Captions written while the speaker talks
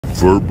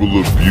Verbal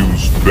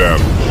Abuse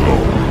Battle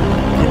Zone,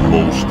 the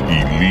most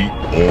elite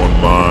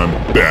online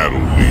battle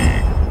league.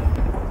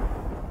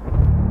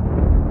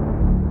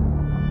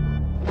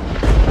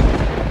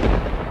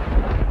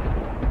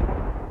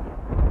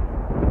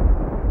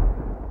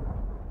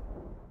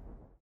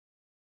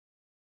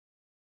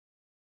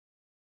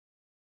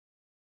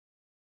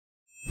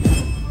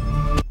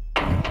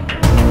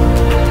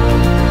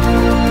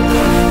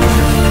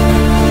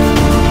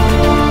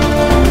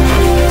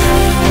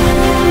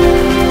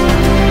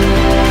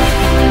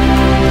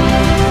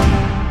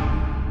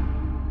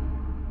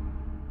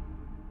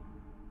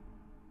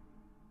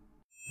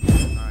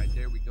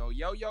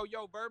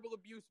 Yo, Verbal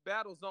Abuse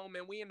Battle Zone,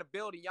 man. We in the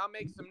building. Y'all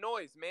make some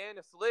noise, man.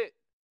 It's lit.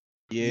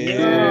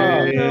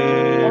 Yeah.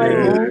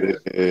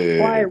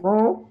 Quiet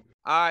room. All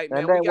right,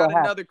 man. We got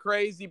another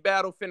crazy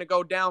battle finna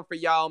go down for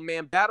y'all,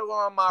 man. Battle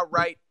on my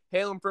right,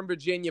 hailing from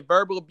Virginia,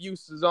 Verbal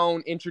Abuse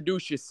Zone.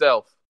 Introduce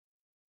yourself.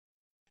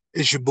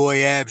 It's your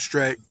boy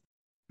Abstract.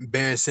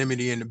 Baron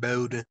Simity in the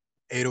building.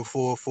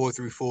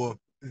 804-434.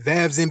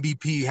 Vavs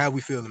MVP. How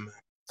we feeling, man?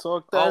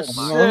 Talk that shit.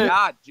 Oh my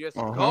God, just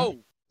go.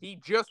 He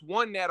just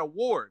won that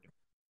award.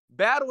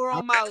 Battler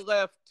on my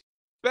left,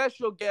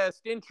 special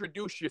guest,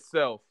 introduce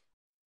yourself.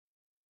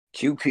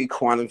 QP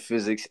Quantum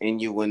Physics,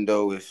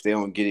 innuendo. If they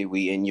don't get it,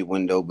 we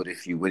innuendo. But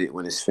if you with it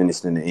when it's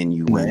finished, then the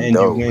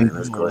innuendo. Man,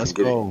 let's go ahead and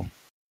get it.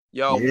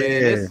 Yo, man,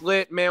 it's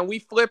lit, man. We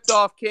flipped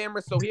off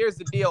camera, so here's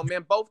the deal,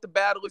 man. Both the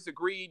battlers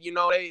agreed. You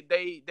know,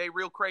 they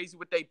real crazy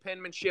with their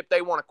penmanship.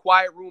 They want a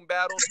quiet room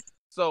battle.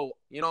 So,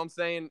 you know what I'm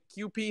saying?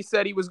 QP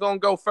said he was going to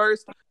go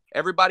first.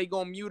 Everybody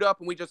going to mute up,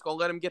 and we just going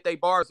to let him get their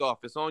bars off.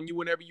 It's on you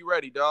whenever you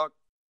ready, dog.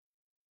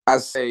 I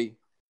say,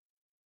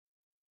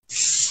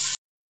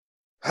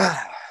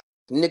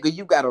 nigga,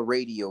 you got a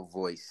radio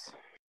voice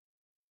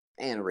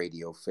and a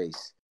radio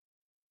face.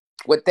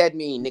 What that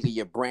mean, nigga,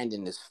 your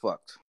branding is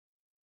fucked.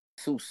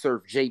 Sue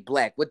Surf, J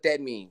Black, what that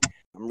mean?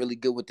 I'm really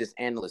good with this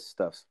analyst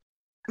stuff.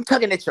 I'm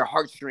tugging at your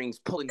heartstrings,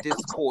 pulling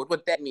discord.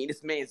 What that mean?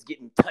 This man's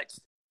getting touched.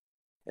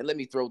 And let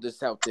me throw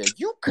this out there.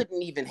 You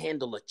couldn't even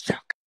handle a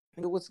chuck.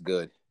 Nigga, what's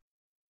good?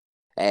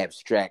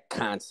 Abstract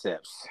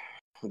concepts.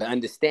 The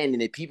understanding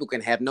that people can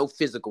have no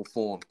physical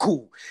form.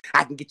 Cool.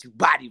 I can get you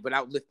bodied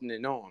without lifting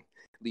an arm.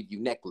 Leave you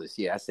necklace.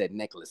 Yeah, I said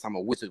necklace. I'm a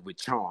wizard with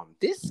charm.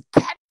 This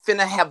cat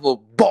finna have a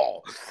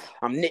ball.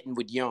 I'm knitting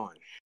with yarn.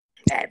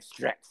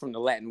 Abstract from the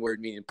Latin word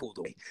meaning pulled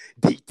away.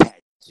 Detach.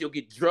 You'll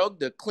get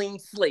drugged, a clean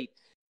slate,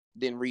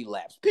 then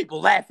relapse.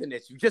 People laughing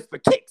at you just for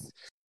kicks.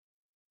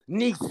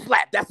 Knee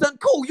slap. That's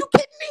uncool. You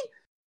kidding me?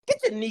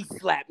 Get your knee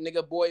slapped,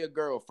 nigga. Boy or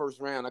girl. First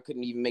round, I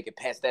couldn't even make it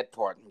past that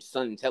part. My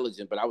son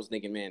intelligent, but I was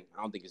thinking, man,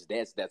 I don't think his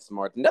dad's that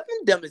smart. Nothing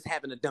dumb as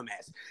having a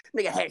dumbass.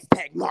 Nigga,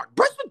 hashtag Mark.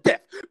 Brush with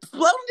death.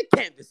 Blood on the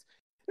canvas.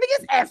 Nigga,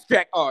 it's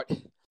abstract art.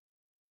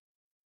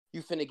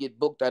 You finna get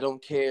booked. I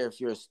don't care if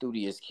you're a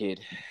studious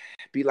kid.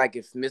 Be like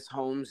if Miss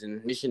Holmes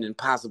and Mission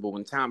Impossible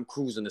when Tom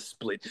Cruise in a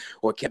split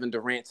or Kevin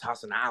Durant's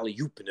house and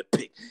alley-oop in a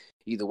pick.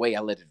 Either way,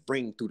 I let it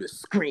ring through the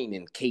screen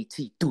and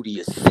KT through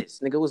the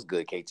assist. Nigga, what's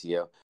good,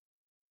 KTL?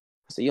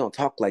 So you don't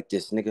talk like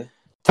this, nigga.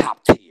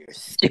 Top tier,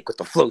 stick with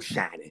the flow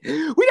shining.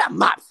 We got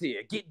mops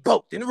here, get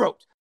booked and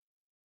roped.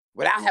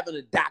 Without having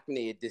a doc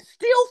near,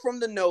 distill from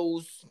the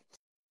nose.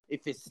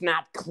 If it's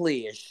not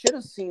clear, should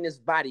have seen this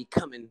body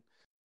coming,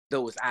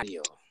 though it's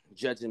audio.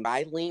 Judging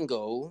by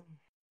lingo,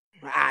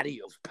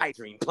 audio's pipe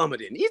dream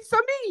plummeting. It's a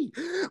me,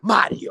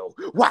 Mario,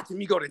 watching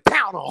me go to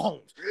town on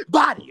Holmes.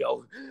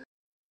 Badio.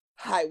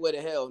 Hi, where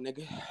the hell,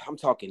 nigga? I'm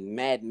talking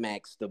Mad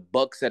Max, the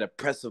bucks at a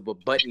press of a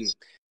button.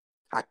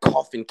 I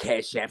cough in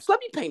cash apps. Let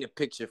me paint a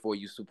picture for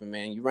you,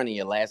 Superman. You running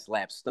your last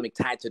lap, stomach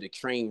tied to the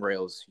train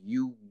rails.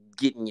 You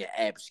getting your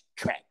abs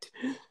tracked.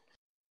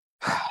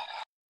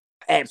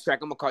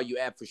 Abstract, I'm going to call you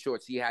Ab for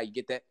short. See how you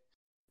get that?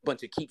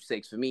 Bunch of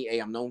keepsakes for me. Hey,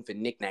 I'm known for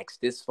knickknacks.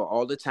 This for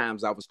all the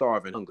times I was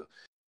starving hunger.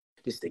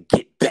 This the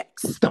get back,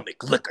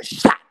 stomach liquor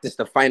shot. This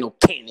the final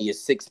candy of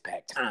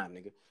six-pack time,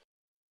 nigga.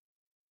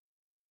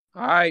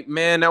 All right,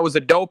 man. That was a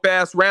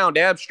dope-ass round.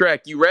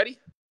 Abstract, you ready?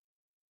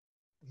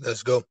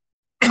 Let's go.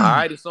 All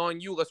right, it's on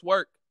you. Let's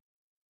work.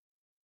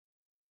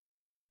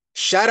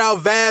 Shout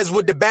out Vaz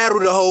with the battle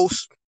to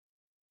host.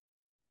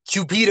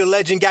 QP the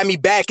legend got me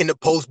back in the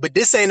post, but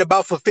this ain't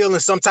about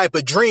fulfilling some type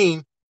of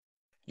dream.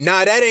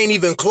 Nah, that ain't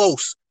even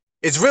close.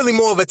 It's really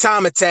more of a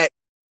time attack.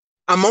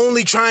 I'm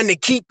only trying to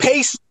keep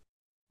pace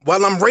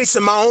while I'm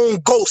racing my own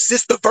ghost.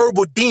 It's the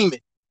verbal demon.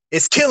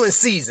 It's killing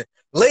season.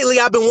 Lately,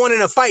 I've been wanting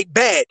to fight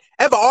bad.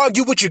 Ever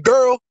argue with your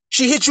girl?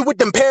 She hit you with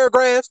them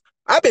paragraphs?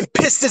 I've been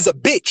pissed as a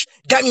bitch.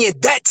 Got me in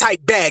that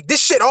type bag. This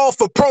shit all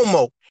for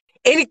promo.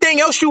 Anything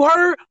else you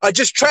heard are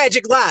just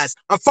tragic lies.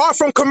 I'm far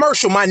from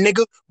commercial, my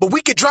nigga, but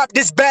we could drop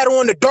this battle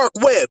on the dark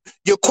web.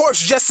 Your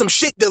court's just some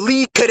shit the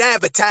league could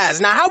advertise.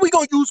 Now, how we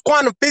gonna use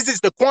quantum physics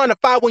to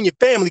quantify when your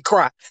family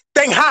cry?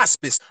 Thank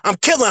hospice. I'm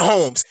killing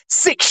homes.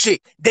 Sick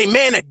shit. They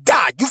man or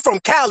die. You from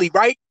Cali,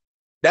 right?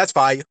 That's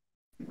fire.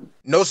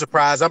 No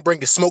surprise, I'm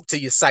bringing smoke to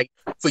your sight.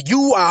 For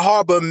you, I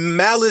harbor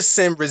malice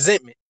and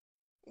resentment.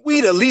 We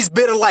the least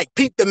bit alike.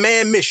 Peep the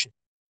man mission.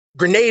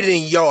 Grenade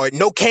in yard,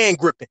 no can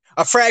gripping.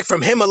 A frag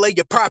from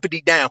Himalaya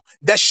property down.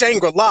 That's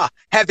Shangri-La,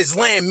 have his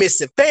land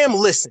missing. Fam,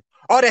 listen.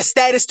 All that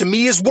status to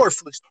me is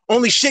worthless.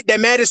 Only shit that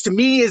matters to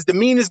me is the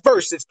meanest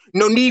verses.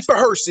 No need for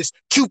hearses.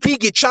 QP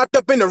get chopped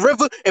up in the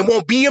river and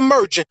won't be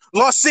emerging.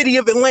 Lost city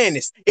of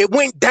Atlantis. It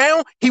went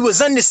down, he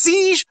was under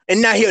siege,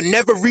 and now he'll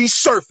never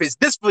resurface.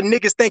 This for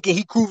niggas thinking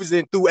he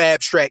cruising through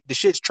abstract. The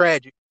shit's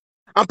tragic.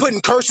 I'm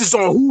putting curses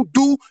on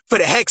hoodoo for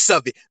the hex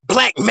of it.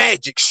 Black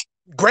magic.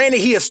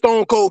 Granted, he a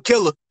stone cold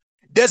killer.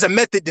 There's a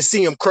method to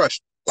see him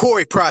crushed.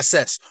 Quarry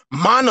process.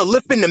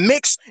 Monolith in the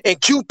mix,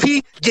 and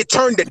QP get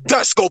turned to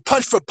dust. Go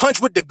punch for punch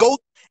with the GOAT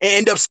and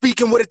end up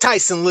speaking with a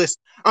Tyson list.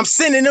 I'm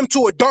sending him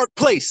to a dark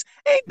place.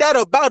 Ain't that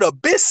about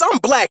abyss? I'm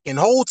blacking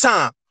whole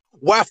time.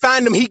 Where I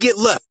find him, he get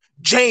left.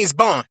 James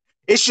Bond.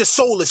 It's your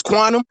soulless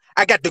quantum.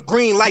 I got the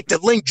green light to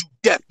link you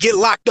death. Get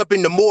locked up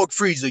in the morgue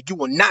freezer. You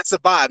will not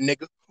survive,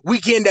 nigga.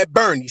 Weekend at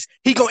Bernie's.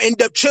 He gonna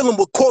end up chilling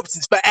with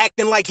corpses for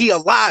acting like he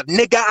alive.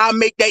 Nigga, I'll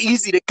make that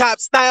easy to cop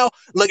style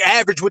look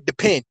average with the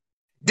pen.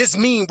 This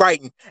mean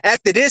writing.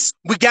 After this,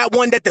 we got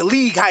one that the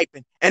league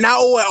hyping. And I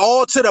owe it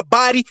all to the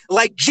body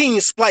like gene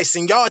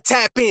splicing. Y'all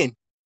tap in.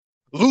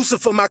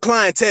 Lucifer, my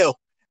clientele.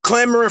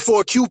 Clamoring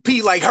for a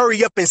QP like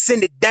hurry up and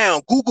send it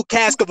down. Google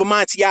Cask of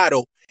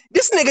Amontillado.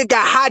 This nigga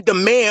got high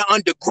demand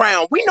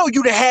underground. We know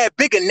you to have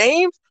bigger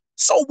names.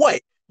 So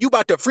what? You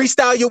about to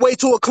freestyle your way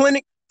to a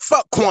clinic?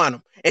 Fuck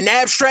quantum. An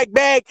abstract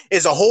bag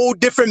is a whole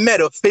different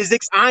meta.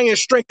 Physics, iron,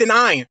 strength, and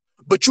iron.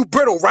 But you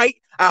brittle, right?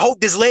 I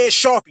hope this lead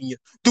sharpen you.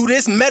 Through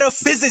this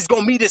metaphysics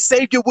gonna meet a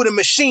savior with a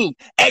machine.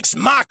 Ex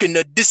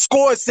machina.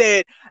 Discord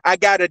said I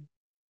died and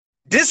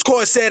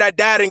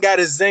got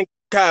a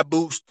Zenkai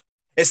boost.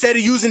 Instead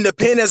of using the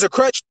pen as a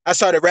crutch, I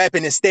started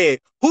rapping instead.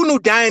 Who knew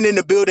dying in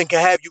the building can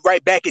have you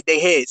right back at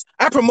their heads?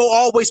 I promote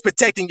always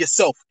protecting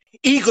yourself.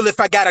 Eagle if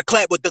I gotta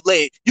clap with the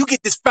lead. You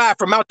get this fire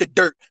from out the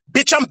dirt.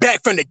 Bitch, I'm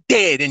back from the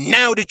dead. And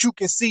now that you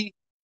can see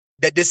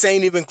that this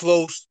ain't even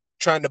close,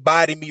 trying to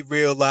body me,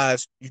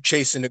 realize you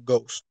chasing a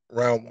ghost.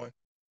 Round one.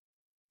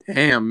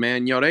 Damn,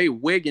 man. Yo, they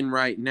wigging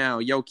right now.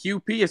 Yo,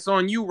 QP, it's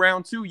on you.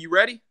 Round two. You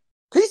ready?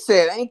 He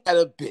said, ain't that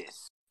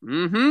abyss?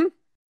 Mm-hmm.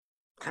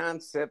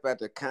 Concept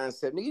after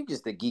concept. Nigga, you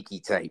just a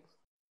geeky type.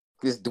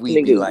 This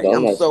dweeb be like,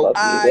 I'm so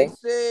I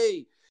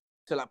see.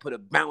 Till I put a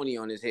bounty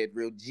on his head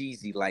real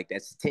Jeezy like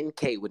that's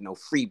 10K with no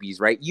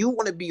freebies, right? You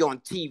want to be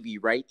on TV,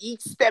 right?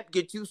 Each step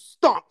get you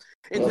stomped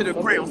into the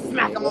ground.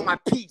 Smack him on my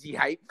PG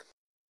hype.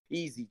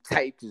 Easy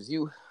type, because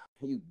you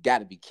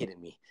gotta be kidding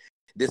me.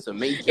 This will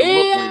make you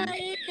look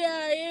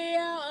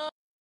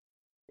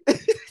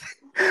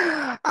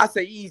I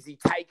say easy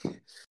type.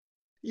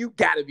 You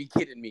gotta be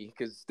kidding me,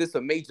 because this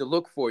a major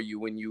look for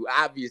you when you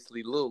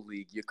obviously Little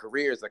League. Your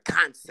career is a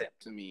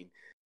concept. I mean,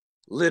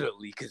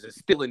 literally, because it's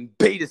still in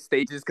beta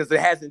stages, because it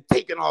hasn't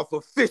taken off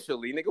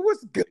officially. Nigga,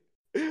 what's good?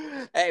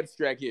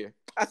 Abstract here.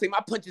 I say my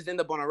punches end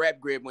up on a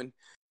rap grid when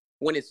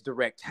it's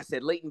direct. I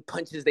said latent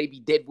punches, they be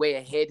dead way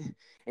ahead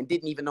and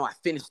didn't even know I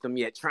finished them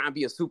yet. Trying to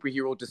be a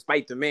superhero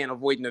despite the man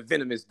avoiding a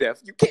venomous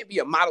death. You can't be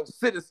a model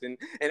citizen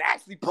and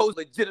actually pose a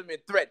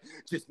legitimate threat.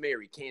 Just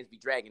married, cans be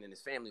dragging in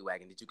his family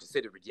wagon. Did you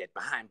consider it yet?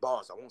 Behind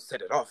bars, I won't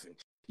set it off and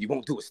you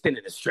won't do a stint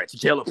in a stretch.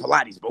 Jail or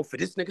Pilates, both for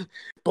this nigga,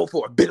 both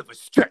for a bit of a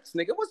stretch,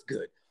 nigga. What's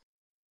good?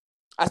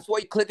 I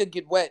swear your clicker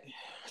get wet.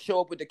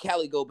 Show up with the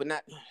Cali go, but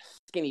not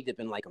skinny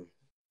dipping like him.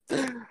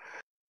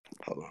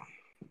 Hold on.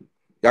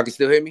 Y'all can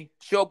still hear me?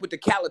 Show up with the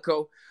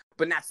calico,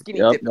 but not skinny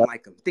dipping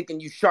like him. Thinking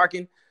you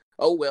sharking?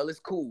 Oh, well, it's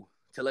cool.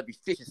 Till every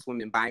fish is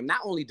swimming by him. Not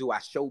only do I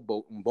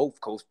showboat on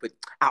both coasts, but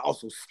I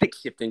also stick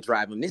shift and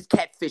drive him. This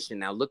cat fishing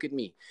now, look at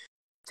me.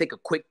 Take a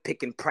quick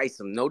pick and price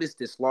him. Notice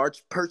this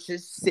large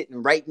purchase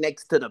sitting right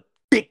next to the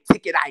big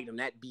ticket item.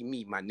 That be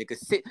me, my nigga.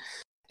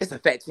 It's a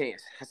fat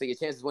chance. I said, your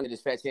chance is winning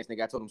this fat chance.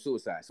 Nigga, I told him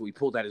suicide. So he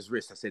pulled out his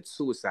wrist. I said,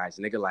 suicide.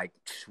 Nigga, like,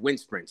 wind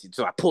sprints.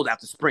 So I pulled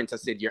out the sprints. I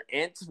said, your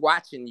aunt's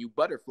watching you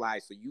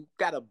butterflies, so you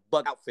got to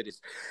bug out for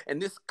this.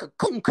 And this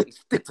cocoon couldn't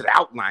stick to the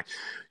outline.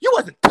 You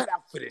wasn't cut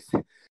out for this.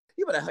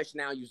 You better hush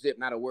now, you zip,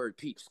 not a word,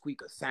 peep,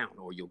 squeak a sound,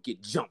 or you'll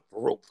get jumped,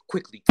 rope,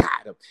 quickly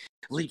tied up,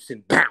 leaps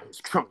and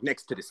bounds, trunk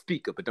next to the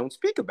speaker. But don't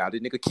speak about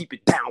it, nigga. Keep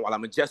it down while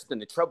I'm adjusting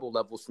the treble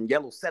levels from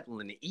yellow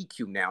settling to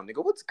EQ now,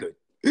 nigga. What's good?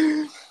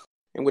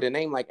 And with a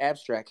name like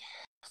Abstract,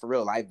 for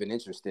real, I've been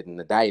interested in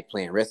the diet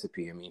plan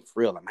recipe. I mean, for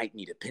real, I might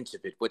need a pinch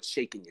of it. What's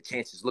shaking your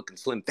chances looking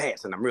slim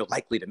fast, and I'm real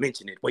likely to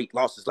mention it. Weight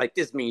losses like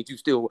this means you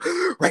still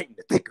right in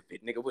the thick of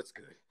it, nigga. What's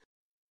good?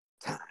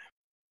 Time.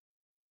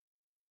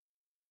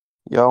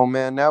 Yo,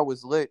 man, that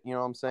was lit. You know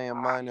what I'm saying?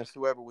 Minus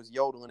whoever was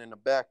yodeling in the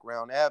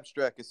background.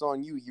 Abstract, it's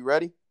on you. You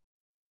ready?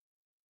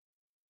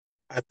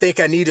 I think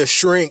I need a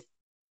shrink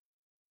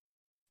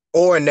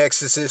or an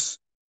exorcist.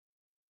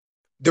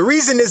 The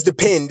reason is the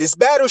pen. This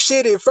battle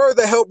shit, it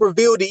further help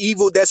reveal the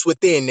evil that's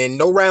within, and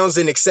no round's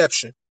an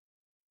exception.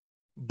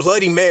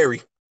 Bloody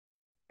Mary.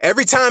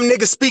 Every time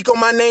niggas speak on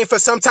my name for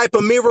some type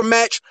of mirror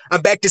match,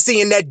 I'm back to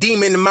seeing that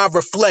demon in my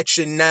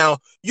reflection. Now,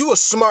 you a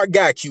smart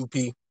guy,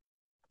 QP.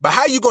 But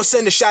how you gonna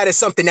send a shot at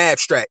something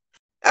abstract?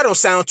 That don't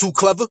sound too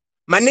clever.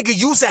 My nigga,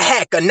 use a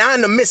hack, a 9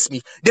 to miss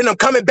me. Then I'm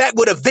coming back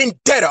with a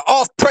vendetta,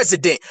 off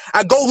president.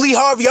 I go Lee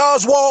Harvey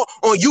Oswald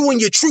on you and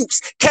your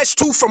troops. Catch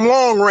 2 from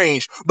long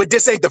range. But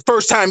this ain't the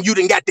first time you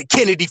done got the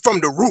Kennedy from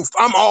the roof.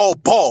 I'm all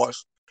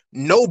bars.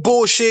 No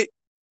bullshit,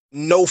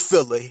 no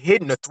filler.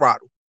 Hitting the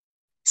throttle.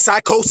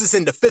 Psychosis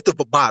in the 5th of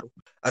a bottle.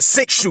 A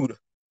 6-shooter.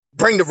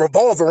 Bring the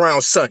revolver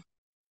around, son.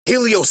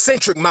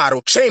 Heliocentric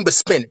model, chamber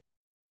spinning.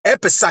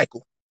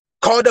 Epicycle.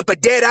 Called up a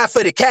dead eye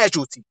for the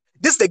casualty.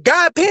 This the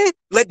guy pen?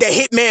 Let that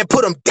hitman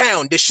put him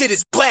down. This shit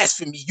is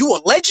blasphemy. You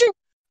a legend?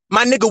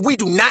 My nigga, we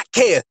do not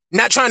care.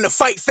 Not trying to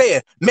fight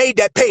fair. Made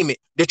that payment.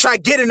 They try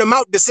getting him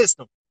out the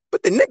system.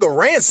 But the nigga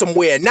ran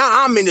somewhere.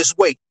 Now I'm in his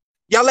way.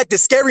 Y'all let the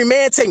scary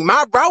man take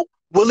my route?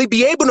 Will he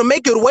be able to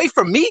make it away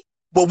from me?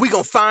 Well, we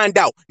gonna find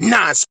out.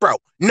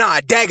 Non-sprout.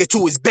 Nah, dagger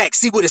to his back.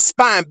 See what his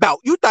spine bout.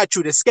 You thought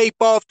you'd escape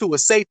off to a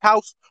safe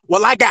house?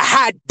 Well, I got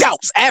high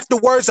doubts.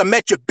 Afterwards, I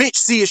met your bitch,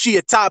 see if she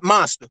a top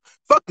monster.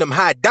 Fuck them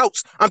high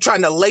doubts. I'm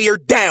trying to lay her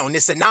down.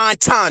 It's an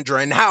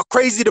entendre. And how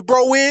crazy the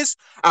bro is,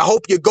 I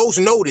hope your ghost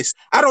notice.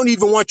 I don't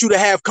even want you to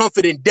have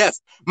comfort in death.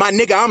 My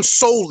nigga, I'm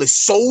soulless.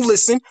 Soul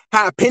listen.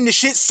 How I pin the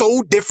shit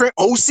so different.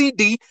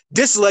 OCD,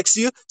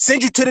 dyslexia.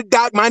 Send you to the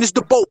doc minus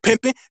the boat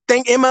pimping.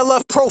 Think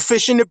MLF pro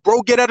fishing. If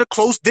bro get at a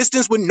close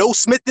distance with no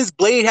Smith's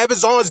blade, have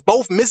his arms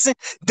both missing,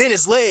 then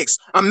his legs.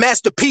 I'm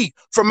Master P.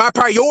 For my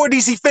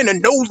priorities, he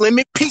finna no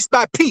limit, piece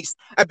by piece.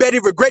 I bet he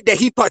regret that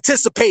he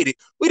participated.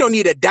 We don't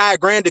need a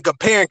diagram to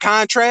compare and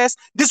contrast.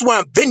 This why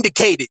I'm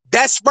vindicated.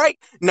 That's right.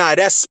 Nah,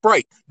 that's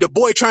Sprite. The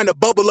boy trying to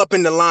bubble up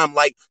in the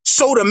limelight.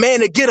 Soda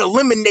man to get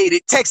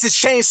eliminated. Texas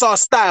chainsaw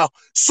style.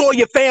 Saw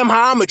your fam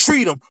how I'ma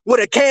treat him. With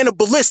a can of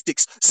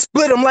ballistics.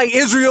 Split him like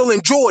Israel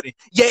and Jordan.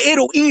 Yeah,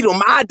 it'll eat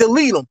him. I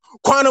delete him.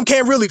 Quantum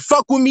can't really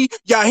fuck with me.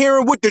 Y'all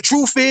hearing what the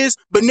truth is,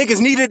 but niggas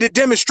needed a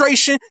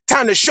demonstration.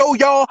 Time to show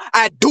y'all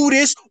I do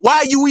this. Why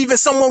are you even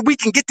someone we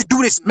can get to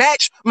do this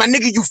match? My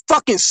nigga, you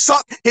fucking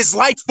suck. His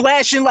light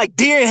flashing like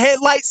deer in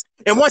headlights.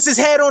 And once his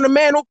head on the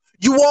mantle,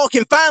 you all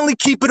can finally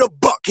keep it a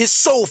buck. His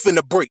soul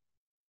finna break.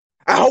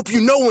 I hope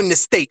you know in the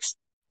States.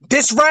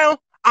 This round,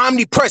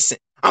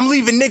 omnipresent. I'm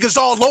leaving niggas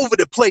all over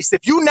the place.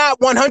 If you not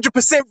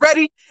 100%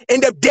 ready,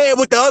 end up dead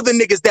with the other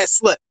niggas that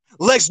slept.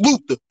 Lex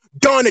Luthor,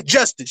 Dawn of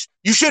Justice.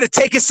 You should have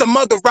taken some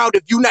other route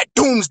if you not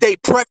doomsday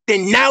prepped.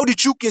 And now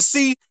that you can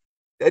see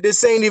that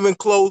this ain't even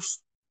close,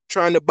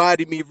 trying to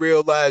body me,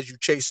 realize you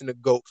chasing a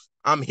ghost.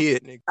 I'm here,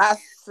 nigga. I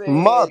said,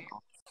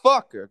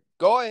 motherfucker.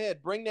 Go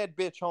ahead, bring that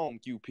bitch home,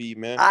 QP,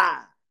 man.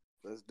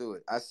 Let's do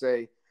it. I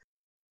say,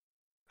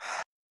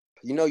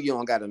 you know you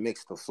don't gotta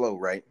mix the flow,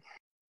 right?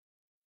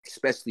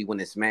 Especially when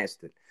it's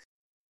mastered.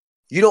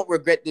 You don't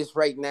regret this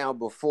right now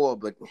before,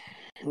 but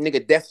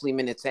nigga, definitely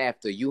minutes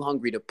after. You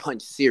hungry to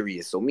punch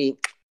serious. So me,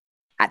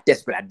 I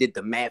desperate. I did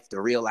the math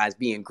to realize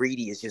being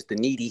greedy is just a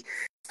needy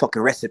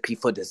fucking recipe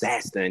for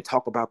disaster. And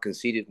talk about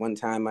conceited one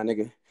time, my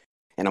nigga.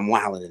 And I'm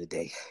wilding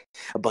today.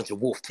 A bunch of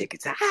wolf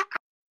tickets.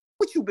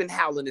 What you been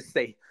howling to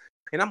say?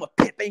 And I'm a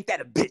pimp, ain't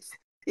that a bitch?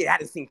 Yeah, I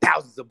done seen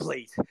thousands of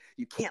blades.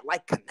 You can't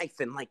like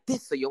knifing like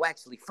this, so you'll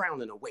actually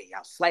frown in a way.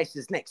 I'll slash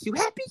his neck. You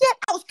happy yet?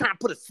 I was trying to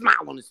put a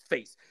smile on his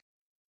face.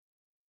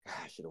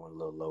 I should have went a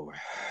little lower.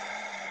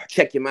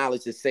 Check your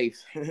mileage is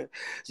safe.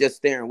 Just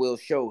steering wheel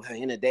show.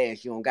 In a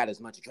dash, you don't got as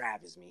much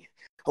drive as me.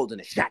 Holding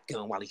a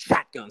shotgun while he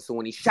shotguns. So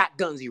when he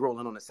shotguns, he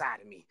rolling on the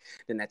side of me.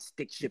 Then that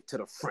stick shift to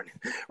the front.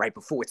 Right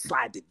before it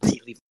slide to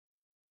deeply.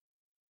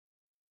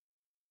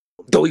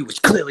 Though he was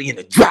clearly in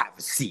the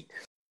driver's seat.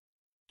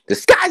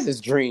 Disguise his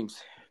dreams.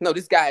 No,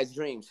 this guy has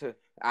dreams.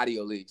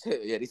 Audio leagues.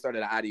 Yeah, they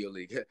started an audio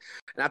league. And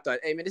I thought,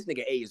 hey, man, this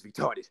nigga A is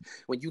retarded.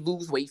 When you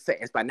lose weight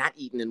fast by not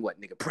eating and what,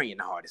 nigga, praying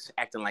the hardest.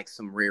 Acting like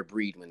some rare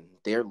breed when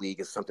their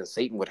league is something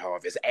Satan would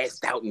harvest.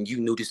 Assed out and you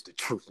knew this the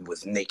truth and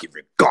was naked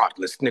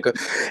regardless, nigga.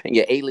 And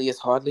your alias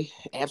hardly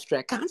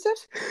abstract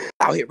concepts?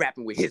 Out here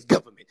rapping with his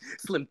government.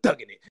 Slim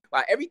thugging it.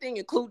 While everything,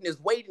 including his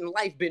weight and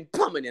life, been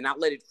plummeting. I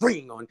let it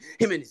ring on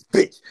him and his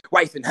bitch.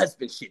 Wife and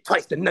husband shit.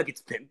 Twice the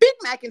Nuggets pimp. Big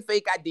Mac and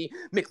fake ID.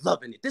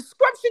 McLovin' it. This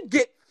scrub should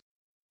get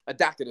a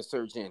doctor to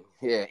surge in,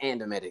 yeah,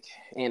 and a medic,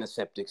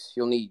 antiseptics.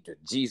 You'll need a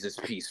Jesus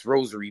piece,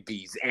 rosary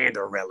beads, and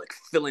a relic.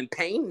 Feeling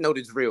pain? Note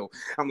it's real.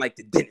 I'm like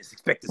the dentist,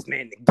 expect this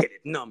man to get it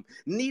numb.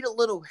 Need a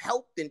little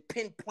help in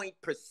pinpoint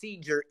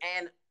procedure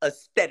and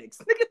aesthetics.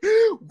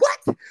 Nigga,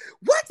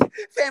 what?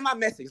 Fan my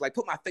message, like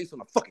put my face on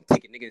a fucking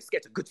ticket, nigga, and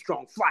sketch a good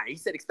strong flyer. He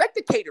said, expect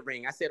the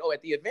catering. I said, oh,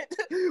 at the event,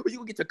 where you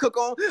gonna get your cook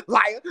on?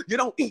 Liar, you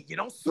don't eat, you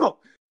don't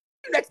smoke.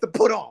 You next to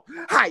put on,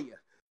 hire.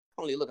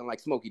 Only looking like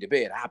Smokey the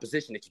Bear. The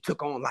opposition that you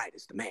took on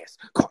lightest. The mask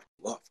caught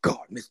you off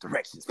guard.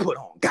 Misdirections put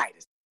on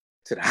guidance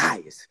to the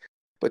highest.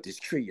 But this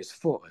tree is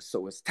for us,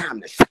 so it's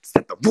time to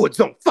set the woods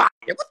on fire.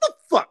 What the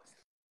fuck?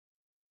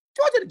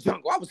 Georgia the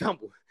jungle. I was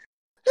humble.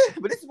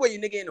 But this is where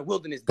your nigga in the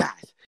wilderness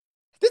dies.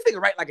 This nigga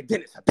write like a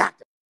dentist, a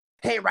doctor.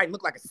 Handwriting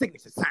look like a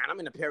signature sign. I'm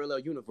in a parallel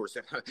universe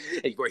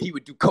where he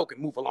would do coke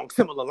and move along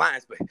similar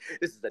lines, but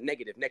this is a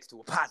negative next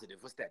to a positive.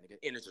 What's that, nigga?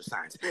 Integer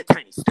signs.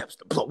 Tiny steps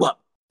to blow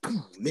up.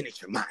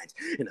 Miniature minds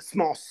in a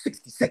small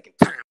 60-second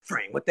time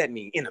frame. What that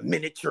mean? In a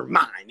miniature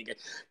mind, nigga.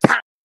 Time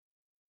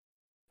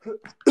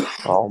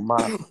Oh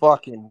my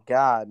fucking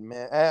God,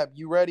 man. Ab,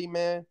 you ready,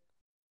 man?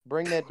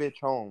 Bring that bitch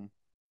home.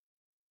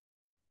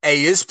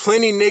 Hey, there's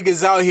plenty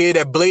niggas out here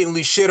that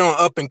blatantly shit on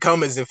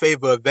up-and-comers in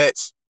favor of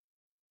vets.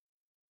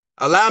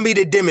 Allow me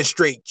to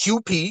demonstrate.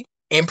 QP,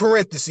 in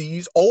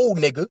parentheses, old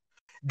nigga,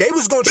 they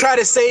was gonna try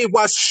to save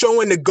while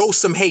showing the ghost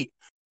some hate.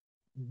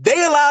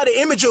 They allow the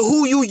image of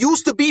who you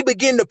used to be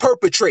begin to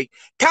perpetrate.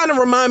 Kind of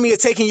remind me of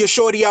taking your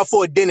shorty out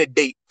for a dinner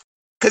date.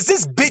 Cause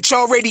this bitch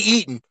already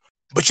eaten,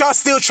 but y'all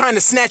still trying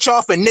to snatch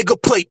off a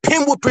nigga plate,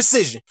 pin with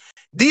precision.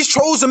 These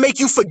trolls will make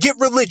you forget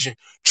religion,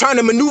 trying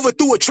to maneuver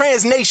through a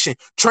translation.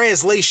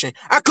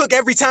 I cook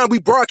every time we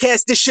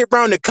broadcast this shit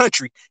around the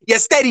country. Yeah,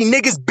 steady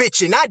niggas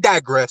bitching, I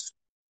digress.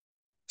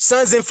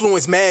 Sons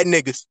influence mad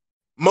niggas.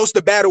 Most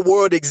of the battle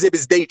world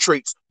exhibits date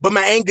traits, but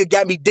my anger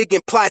got me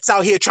digging plots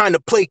out here trying to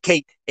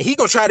placate, and he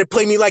gonna try to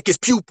play me like his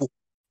pupil.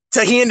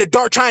 Till he in the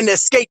dark trying to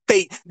escape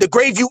fate. The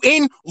grave you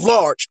in,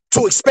 large.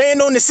 To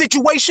expand on the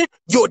situation,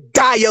 you'll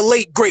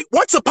dilate great.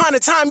 Once upon a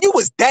time, you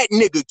was that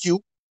nigga,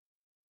 Q.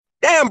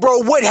 Damn, bro,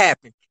 what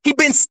happened? He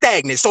been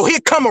stagnant, so here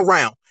come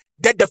around.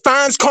 That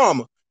defines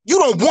karma. You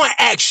don't want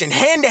action.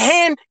 Hand to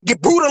hand,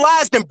 get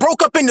brutalized and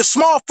broke up into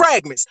small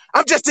fragments.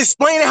 I'm just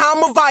explaining how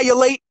I'ma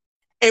violate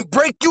and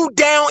break you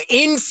down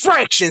in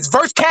fractions.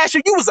 Verse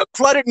Casher, you was a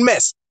cluttered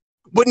mess.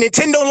 With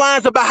Nintendo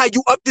lines about how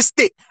you up the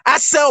stick. I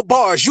sell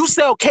bars, you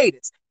sell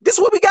cadence. This is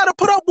what we gotta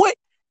put up with?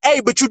 Hey,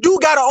 but you do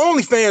got an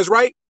OnlyFans,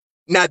 right?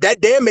 Now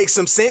that there makes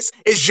some sense.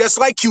 It's just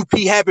like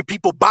QP having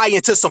people buy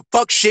into some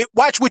fuck shit.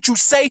 Watch what you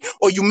say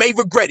or you may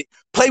regret it.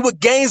 Play with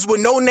games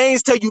with no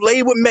names till you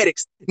lay with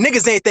medics.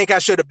 Niggas ain't think I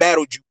should have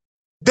battled you.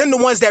 Them the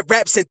ones that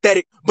rap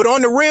synthetic. But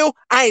on the real,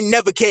 I ain't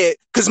never cared.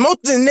 Cause most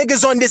of the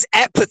niggas on this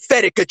app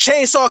pathetic. A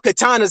chainsaw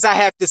katanas, I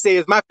have to say,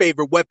 is my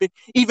favorite weapon.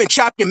 Even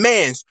chop your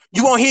mans.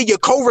 You won't hear your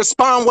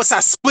co-respond once I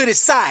split his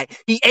side.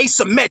 He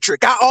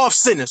asymmetric. I off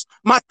centers.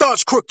 My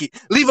thoughts crooked.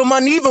 Leave them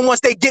uneven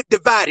once they get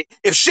divided.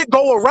 If shit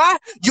go awry,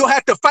 you'll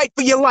have to fight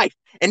for your life.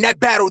 And that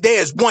battle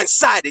there is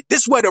one-sided.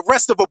 This where the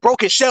rest of a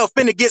broken shell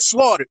finna get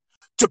slaughtered.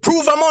 To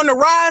prove I'm on the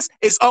rise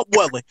is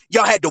upwelling.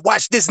 Y'all had to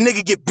watch this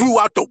nigga get brew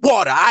out the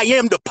water. I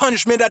am the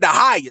punishment of the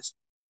highest.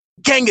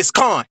 Genghis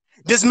Khan.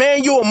 This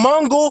man, you a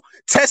Mongol.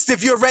 Test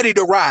if you're ready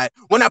to ride.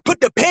 When I put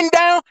the pen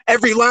down,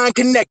 every line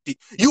connected.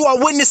 You are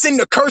witnessing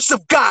the curse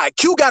of God.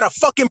 Q got a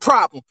fucking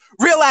problem.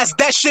 Realize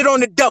that shit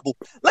on the double.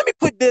 Let me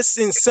put this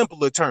in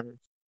simpler terms.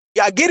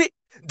 Y'all get it?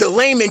 The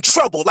lame in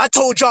trouble. I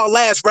told y'all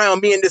last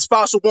round me and this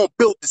fossil won't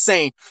build the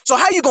same. So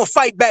how you gonna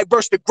fight back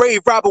versus the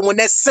grave robber when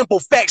that simple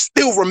fact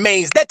still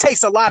remains? That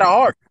takes a lot of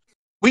heart.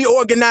 We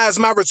organized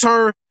my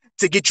return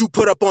to get you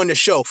put up on the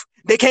shelf.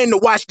 They came to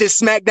watch this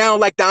smackdown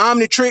like the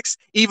Omnitrix,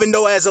 even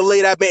though as of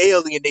late I've been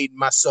alienating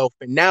myself.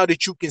 And now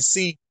that you can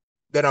see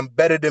that I'm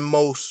better than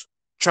most,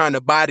 trying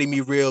to body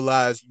me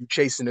realize you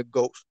chasing a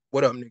ghost.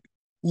 What up, nigga?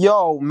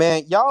 Yo,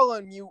 man, y'all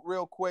unmute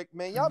real quick,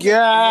 man. Y'all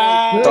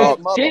God,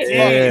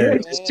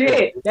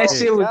 shit. That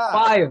shit was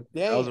fire.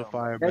 Damn. That was a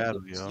fire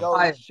battle, yo.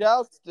 Yo,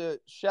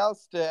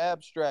 shouts to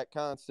abstract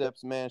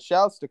concepts, man.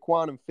 Shouts to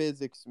quantum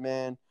physics,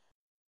 man.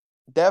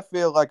 That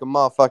feel like a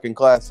motherfucking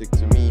classic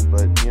to me,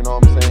 but you know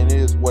what I'm saying? It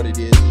is what it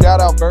is.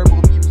 Shout out Verbal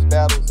Abuse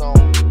Battle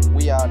Zone.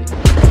 We out of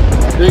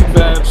here. Big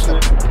bad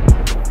shit.